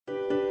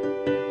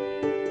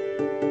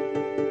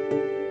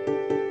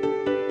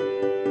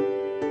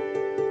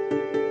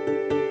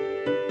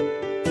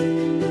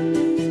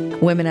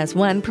Women as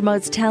One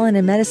promotes talent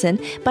in medicine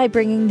by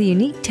bringing the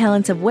unique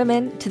talents of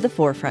women to the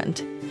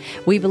forefront.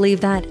 We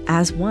believe that,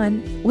 as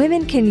one,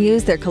 women can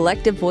use their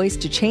collective voice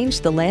to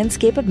change the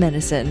landscape of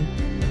medicine.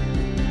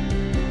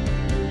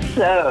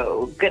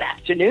 So, good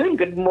afternoon,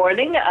 good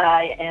morning.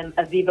 I am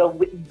Avivah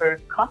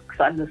Wittenberg-Cox.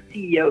 I'm the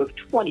CEO of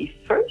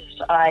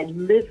 21st. I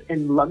live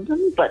in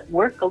London, but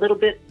work a little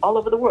bit all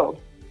over the world.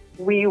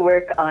 We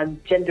work on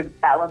gender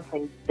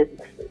balancing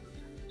businesses.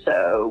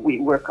 So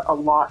we work a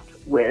lot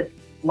with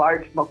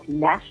large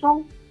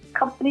multinational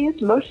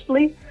companies,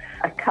 mostly,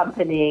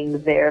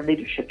 accompanying their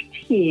leadership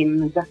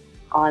teams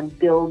on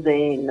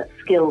building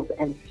skills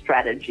and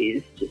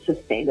strategies to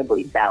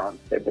sustainably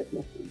balance their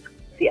businesses.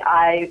 See,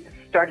 I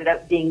started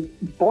out being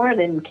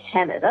born in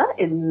Canada,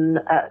 in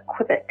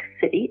Quebec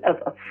City,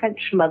 of a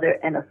French mother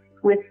and a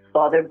Swiss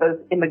father, both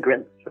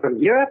immigrants from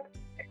Europe.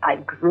 I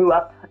grew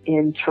up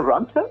in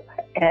Toronto,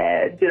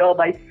 did all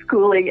my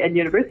schooling and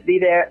university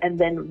there, and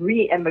then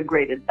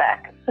re-emigrated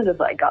back as soon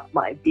as I got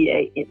my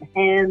BA in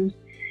hand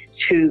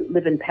to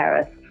live in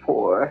Paris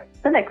for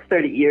the next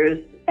 30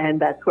 years. And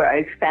that's where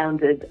I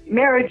founded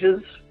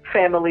marriages,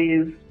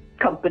 families,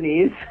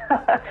 companies,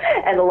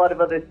 and a lot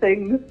of other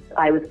things.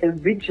 I was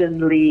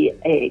originally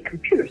a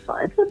computer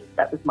scientist.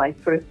 That was my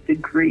first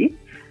degree.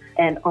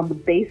 And on the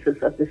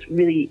basis of this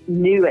really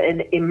new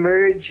and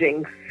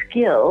emerging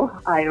skill,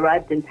 I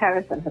arrived in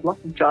Paris and had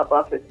lots of job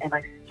offers, and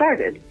I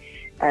started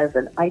as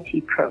an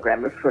IT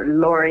programmer for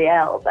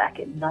L'Oreal back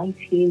in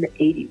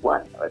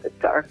 1981, or the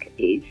dark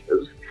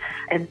ages.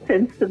 And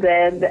since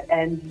then,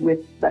 and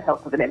with the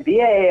help of an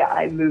MBA,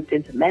 I moved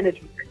into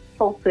management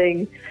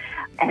consulting,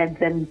 and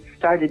then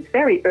started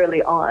very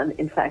early on,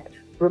 in fact,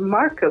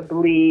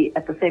 remarkably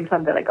at the same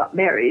time that I got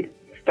married,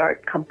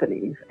 start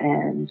companies.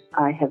 And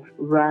I have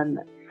run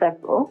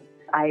several.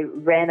 I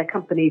ran a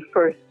company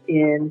first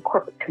in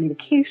corporate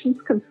communications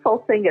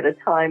consulting at a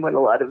time when a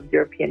lot of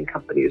European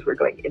companies were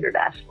going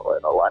international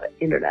and a lot of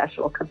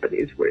international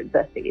companies were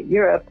investing in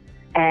Europe.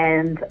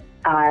 And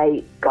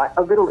I got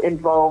a little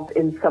involved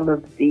in some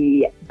of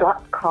the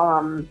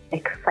 .com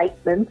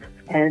excitement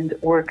and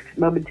worked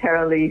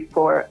momentarily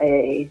for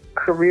a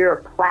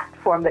career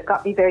platform that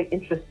got me very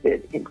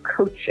interested in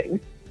coaching.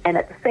 And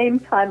at the same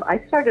time, I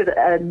started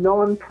a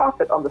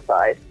non-profit on the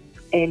side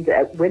aimed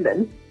at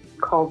women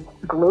called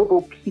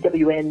Global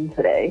PWN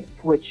today,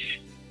 which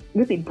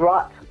really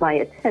brought my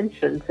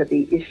attention to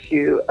the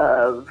issue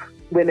of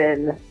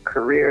women,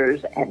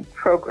 careers, and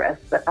progress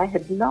that I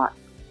had not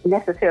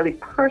necessarily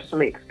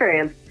personally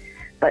experienced,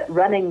 but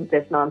running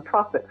this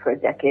nonprofit for a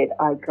decade,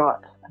 I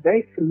got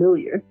very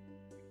familiar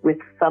with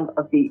some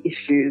of the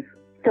issues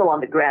still on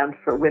the ground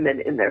for women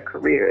in their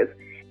careers.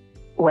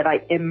 When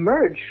I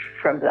emerged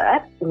from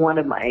that, one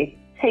of my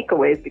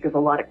takeaways, because a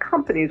lot of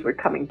companies were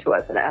coming to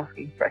us and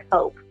asking for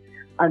help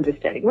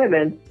understanding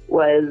women,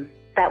 was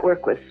that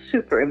work was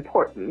super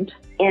important,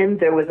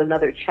 and there was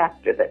another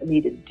chapter that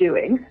needed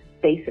doing.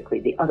 Basically,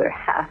 the other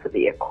half of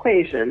the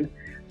equation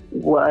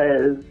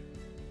was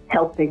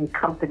helping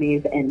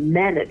companies and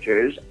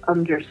managers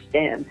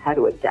understand how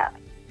to adapt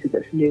to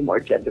this new,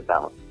 more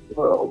gender-balanced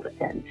world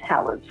and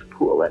talent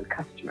pool and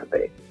customer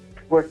base.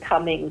 We're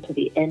coming to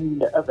the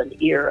end of an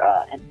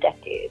era and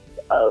decades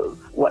of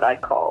what I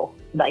call,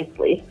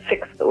 nicely,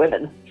 fix the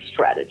women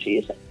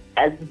strategies,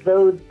 as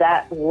though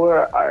that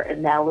were our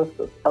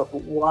analysis of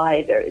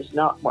why there is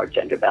not more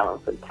gender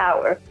balance and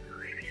power.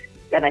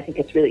 And I think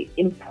it's really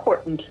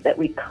important that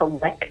we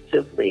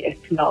collectively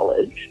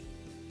acknowledge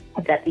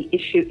that the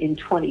issue in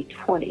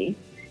 2020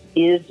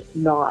 is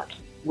not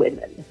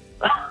women.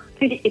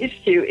 The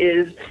issue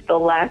is the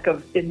lack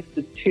of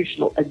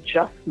institutional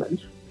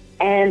adjustment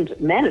and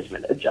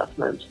management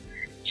adjustment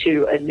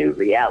to a new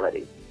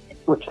reality,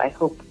 which I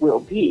hope will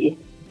be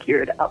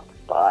geared up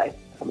by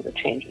some of the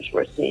changes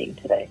we're seeing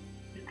today.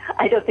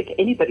 I don't think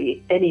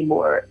anybody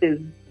anymore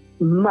is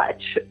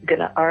much going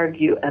to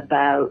argue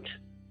about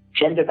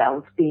gender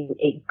balance being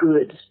a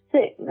good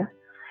thing.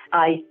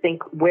 I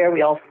think where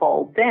we all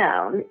fall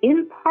down,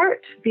 in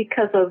part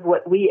because of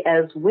what we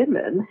as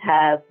women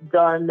have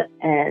done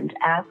and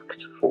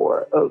asked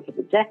for over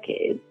the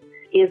decades,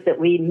 is that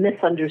we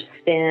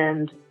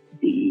misunderstand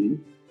the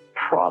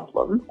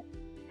problem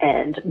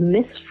and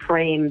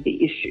misframe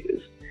the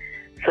issues.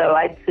 So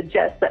I'd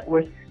suggest that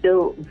we're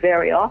still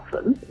very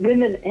often,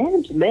 women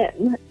and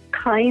men,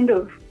 kind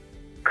of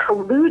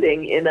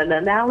colluding in an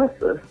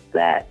analysis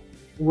that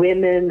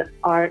women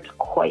aren't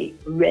quite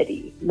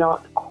ready,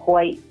 not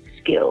quite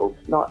skilled,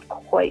 not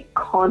quite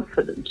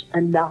confident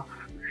enough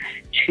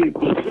to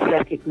be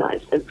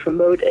recognized and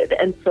promoted.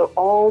 And so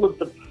all of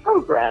the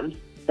programs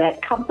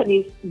that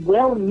companies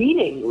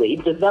well-meaningly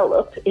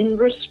develop in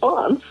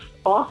response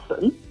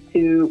often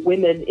to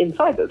women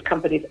inside those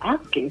companies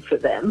asking for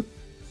them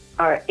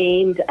are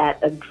aimed at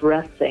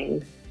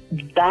addressing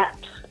that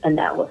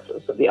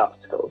analysis of the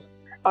obstacles.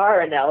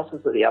 Our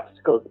analysis of the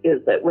obstacles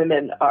is that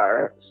women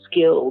are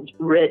skilled,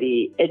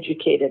 ready,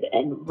 educated,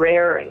 and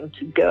raring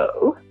to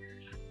go,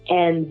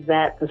 and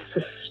that the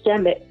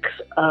systemics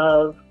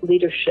of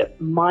leadership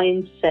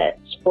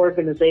mindsets,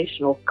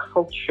 organizational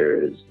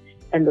cultures,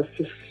 and the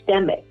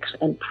systemics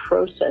and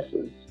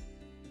processes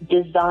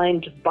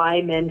designed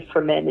by men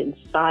for men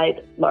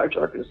inside large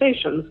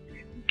organizations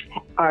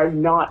are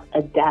not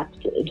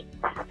adapted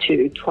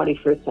to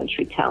 21st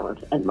century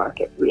talent and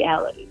market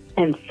reality.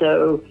 And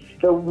so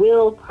the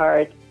will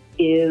part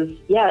is,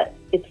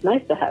 it's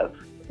nice to have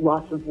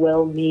lots of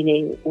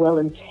well-meaning,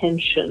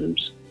 well-intentioned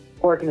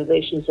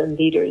organizations and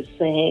leaders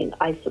saying,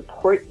 I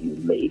support you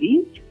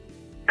ladies,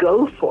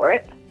 go for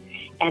it,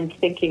 and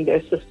thinking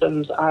their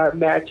systems are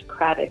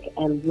meritocratic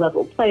and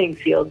level playing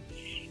fields,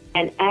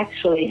 and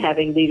actually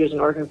having leaders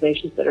and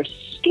organizations that are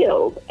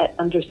skilled at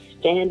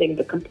understanding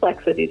the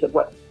complexities of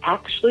what's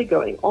actually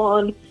going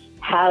on,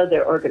 how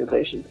their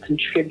organizations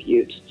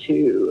contribute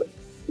to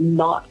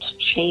not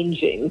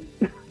changing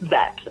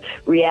that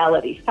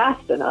reality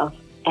fast enough,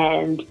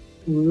 and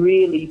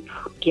really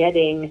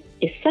getting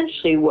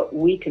essentially what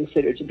we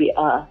consider to be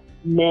a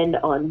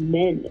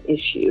men-on-men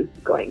issue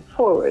going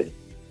forward,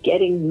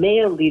 getting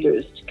male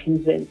leaders to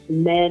convince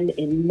men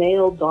in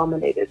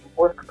male-dominated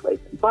workplace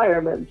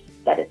environments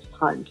that it's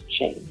time to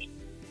change.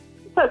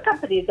 So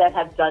companies that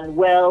have done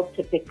well,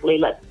 typically,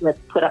 let's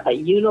put up a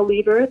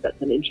Unilever.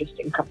 That's an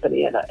interesting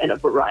company in a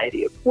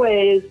variety of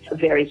ways.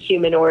 Very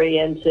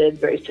human-oriented,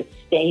 very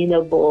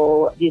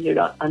sustainable. These are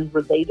not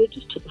unrelated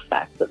to the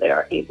fact that they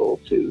are able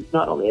to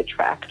not only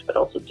attract but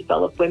also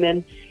develop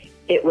women.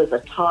 It was a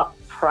top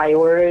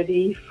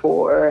priority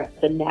for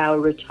the now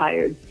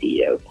retired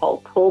CEO,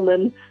 Paul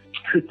Pullman,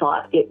 who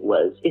thought it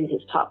was in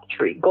his top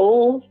 3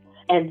 goals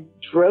and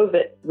drove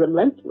it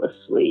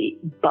relentlessly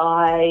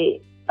by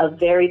a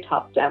very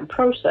top-down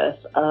process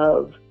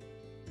of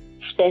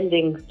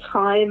spending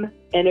time,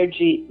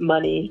 energy,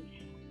 money,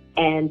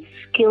 and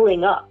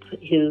skilling up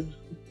his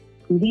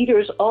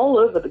leaders all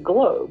over the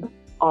globe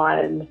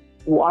on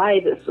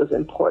why this was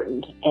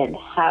important and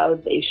how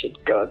they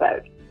should go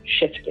about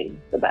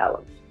shifting the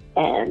balance.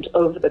 And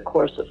over the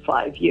course of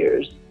 5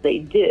 years, they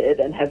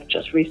did, and have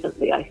just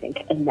recently, I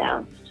think,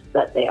 announced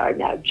that they are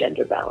now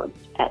gender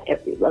balanced at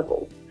every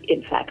level.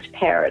 In fact,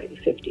 parity,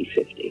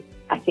 50-50.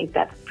 I think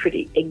that's a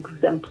pretty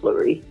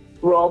exemplary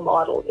role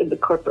model in the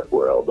corporate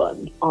world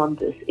on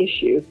this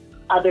issue.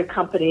 Other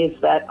companies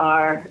that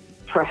are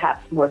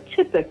perhaps more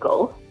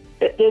typical,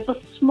 there's a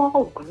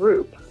small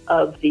group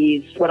of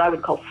these, what I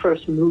would call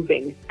first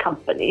moving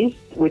companies,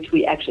 which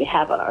we actually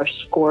have on our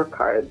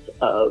scorecards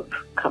of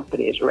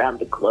companies around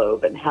the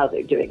globe and how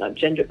they're doing on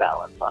gender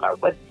balance on our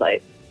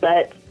website.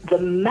 But the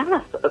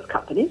mass of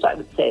companies, I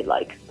would say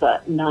like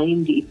the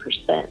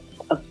 90%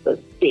 of the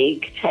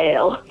big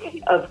tail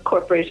of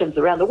corporations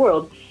around the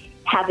world,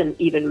 haven't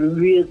even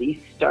really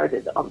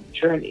started on the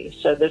journey.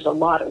 So there's a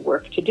lot of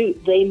work to do.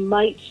 They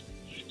might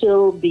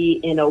still be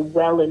in a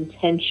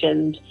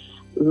well-intentioned,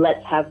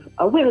 let's have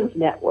a women's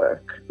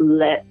network,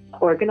 let's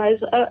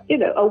organize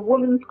a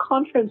women's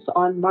conference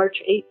on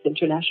March 8th,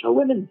 International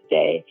Women's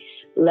Day.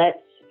 Let's,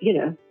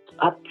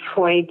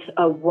 appoint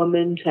a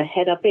woman to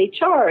head up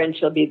HR, and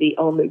she'll be the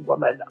only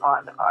woman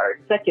on our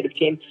executive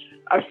team,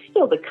 are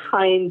still the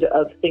kind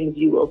of things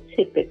you will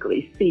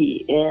typically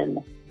see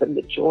in the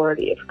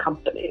majority of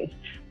companies.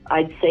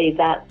 I'd say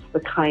that's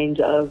the kind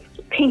of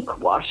pink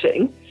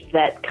washing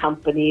that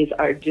companies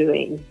are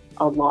doing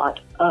a lot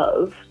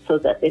of, so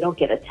that they don't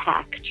get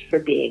attacked for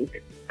being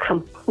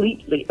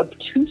completely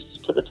obtuse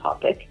to the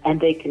topic, and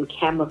they can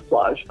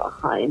camouflage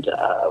behind,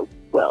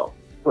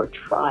 we're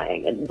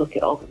trying, and look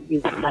at all the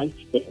really nice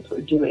things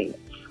we're doing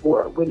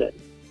for women.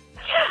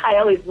 I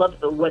always love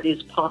the what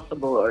is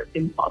possible or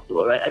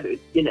impossible, right? I mean,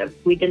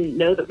 we didn't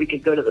know that we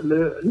could go to the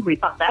moon. We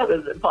thought that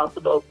was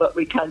impossible, but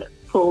we kind of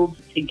pulled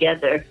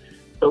together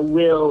the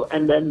will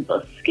and then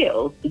the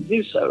skill to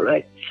do so,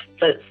 right?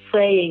 But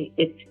saying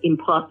it's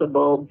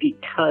impossible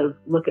because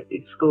look at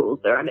these schools,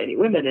 there aren't any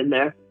women in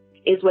there,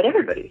 is what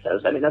everybody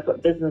says. I mean, that's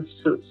what business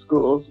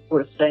schools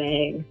were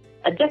saying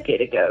a decade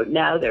ago.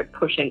 Now they're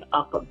pushing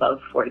up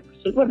above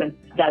 40% women.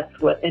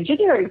 That's what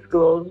engineering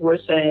schools were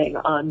saying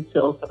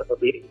until some of the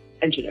leading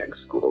engineering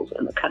schools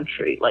in the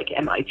country, like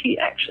MIT,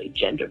 actually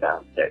gender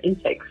balance their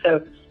intake.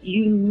 So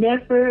you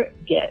never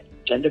get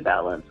gender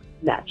balance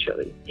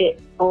naturally.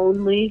 It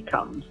only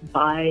comes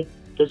by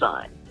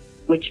design,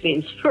 which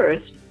means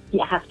first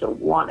you have to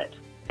want it.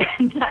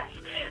 And that's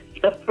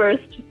the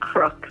first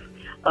crux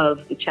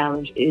of the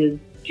challenge is,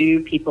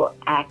 do people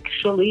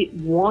actually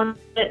want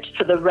it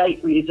for the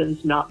right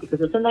reasons, not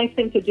because it's a nice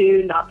thing to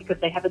do, not because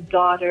they have a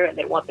daughter and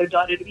they want their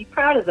daughter to be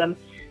proud of them,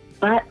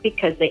 but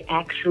because they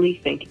actually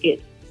think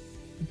it's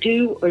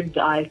do or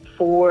die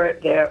for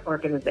their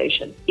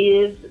organization.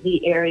 Is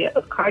the area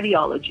of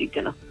cardiology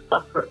going to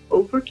suffer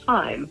over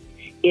time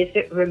if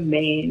it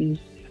remains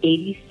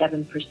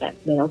 87%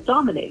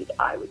 male-dominated?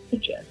 I would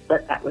suggest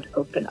that would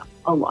open up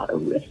a lot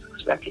of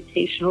risks,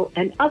 reputational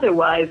and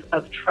otherwise,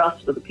 of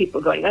trust of the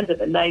people going under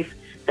the knife,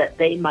 that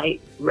they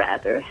might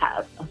rather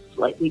have a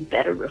slightly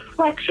better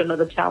reflection of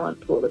the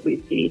talent pool that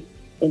we see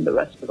in the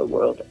rest of the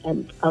world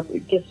and other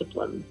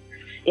disciplines.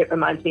 It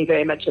reminds me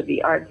very much of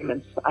the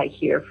arguments I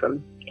hear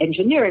from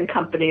engineering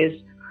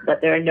companies that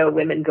there are no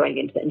women going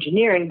into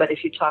engineering, but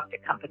if you talk to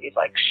companies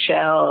like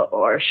Shell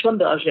or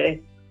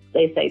Schlumberger,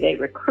 They say they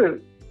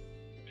recruit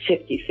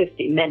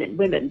 50-50 men and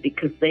women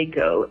because they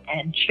go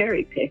and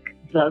cherry pick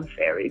the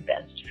very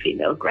best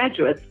female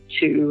graduates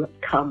to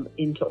come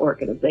into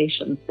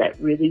organizations that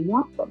really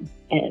want them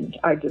and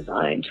are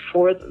designed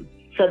for them.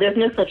 So there's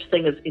no such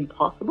thing as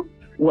impossible.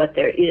 What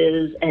there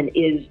is, and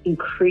is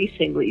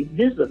increasingly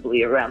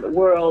visibly around the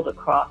world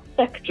across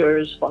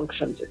sectors,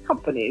 functions, or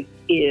companies,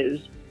 is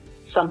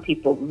some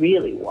people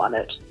really want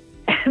it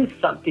and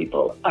some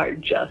people are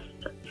just,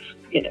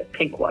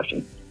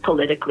 pinkwashing,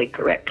 politically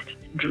correct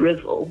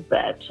drivel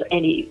that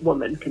any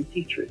woman can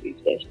see through these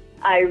days.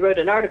 I wrote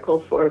an article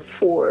for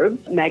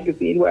Forbes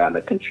magazine, where I'm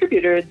a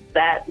contributor,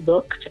 that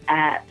looked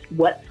at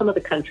what some of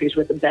the countries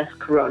with the best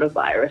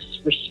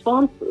coronavirus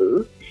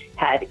responses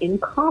had in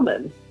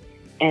common.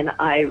 And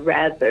I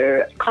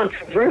rather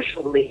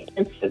controversially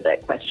answered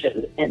that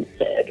question and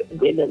said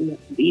women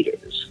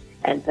leaders.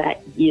 And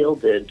that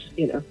yielded,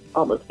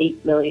 almost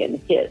 8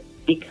 million hits,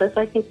 because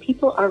I think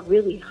people are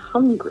really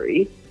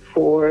hungry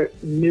for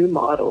new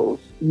models,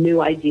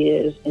 new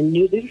ideas, and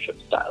new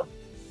leadership styles.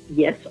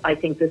 Yes, I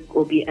think this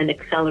will be an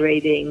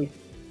accelerating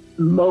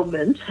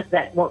moment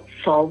that won't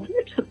solve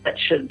it, that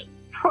should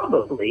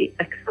probably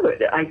accelerate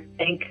it. I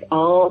think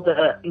all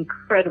the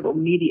incredible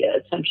media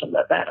attention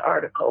that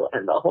article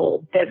and the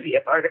whole bevy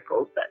of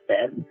articles that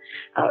then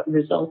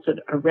resulted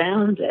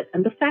around it,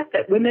 and the fact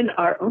that women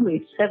are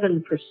only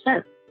 7%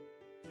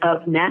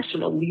 of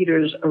national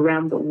leaders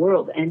around the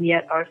world and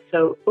yet are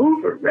so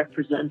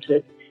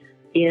overrepresented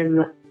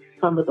in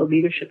some of the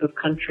leadership of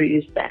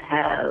countries that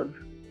have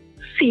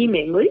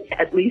seemingly,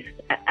 at least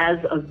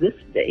as of this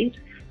date,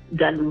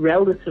 done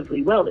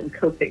relatively well in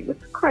coping with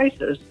the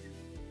crisis,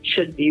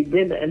 should be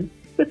women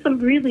with some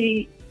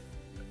really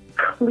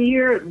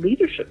clear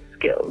leadership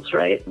skills,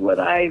 right? What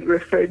I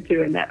referred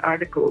to in that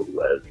article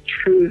was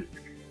truth,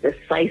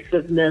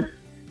 decisiveness,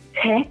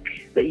 tech,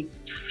 the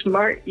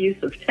smart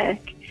use of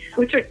tech,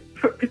 which are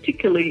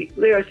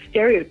they are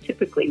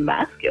stereotypically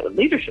masculine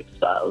leadership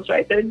styles,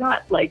 right? They're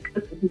not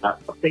this is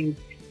not something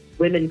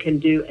women can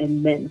do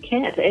and men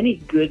can't. Any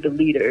good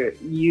leader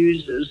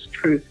uses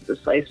truth,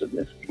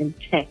 decisiveness, and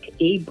tech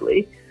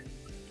ably.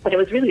 But it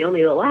was really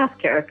only the last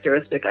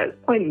characteristic I was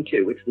pointing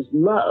to, which was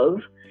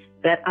love,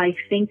 that I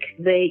think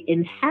they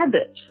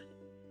inhabit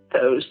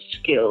those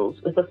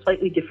skills with a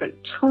slightly different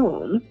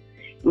tone,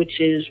 which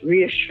is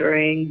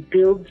reassuring,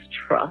 builds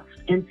trust,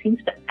 and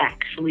seems to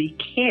actually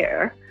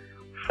care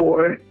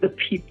for the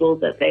people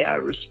that they are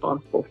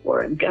responsible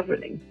for and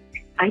governing.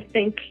 I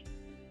think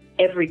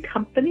every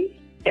company,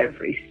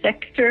 every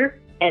sector,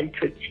 and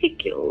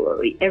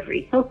particularly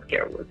every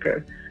healthcare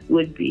worker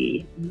would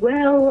be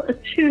well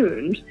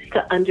attuned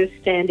to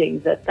understanding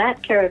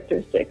that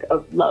characteristic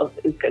of love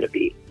is going to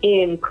be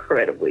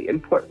incredibly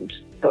important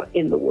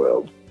in the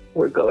world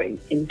we're going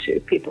into.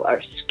 People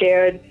are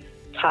scared,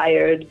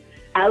 tired,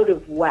 out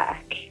of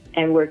whack,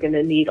 and we're going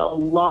to need a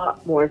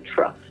lot more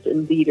trust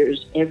in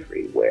leaders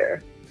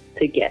everywhere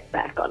to get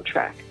back on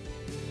track.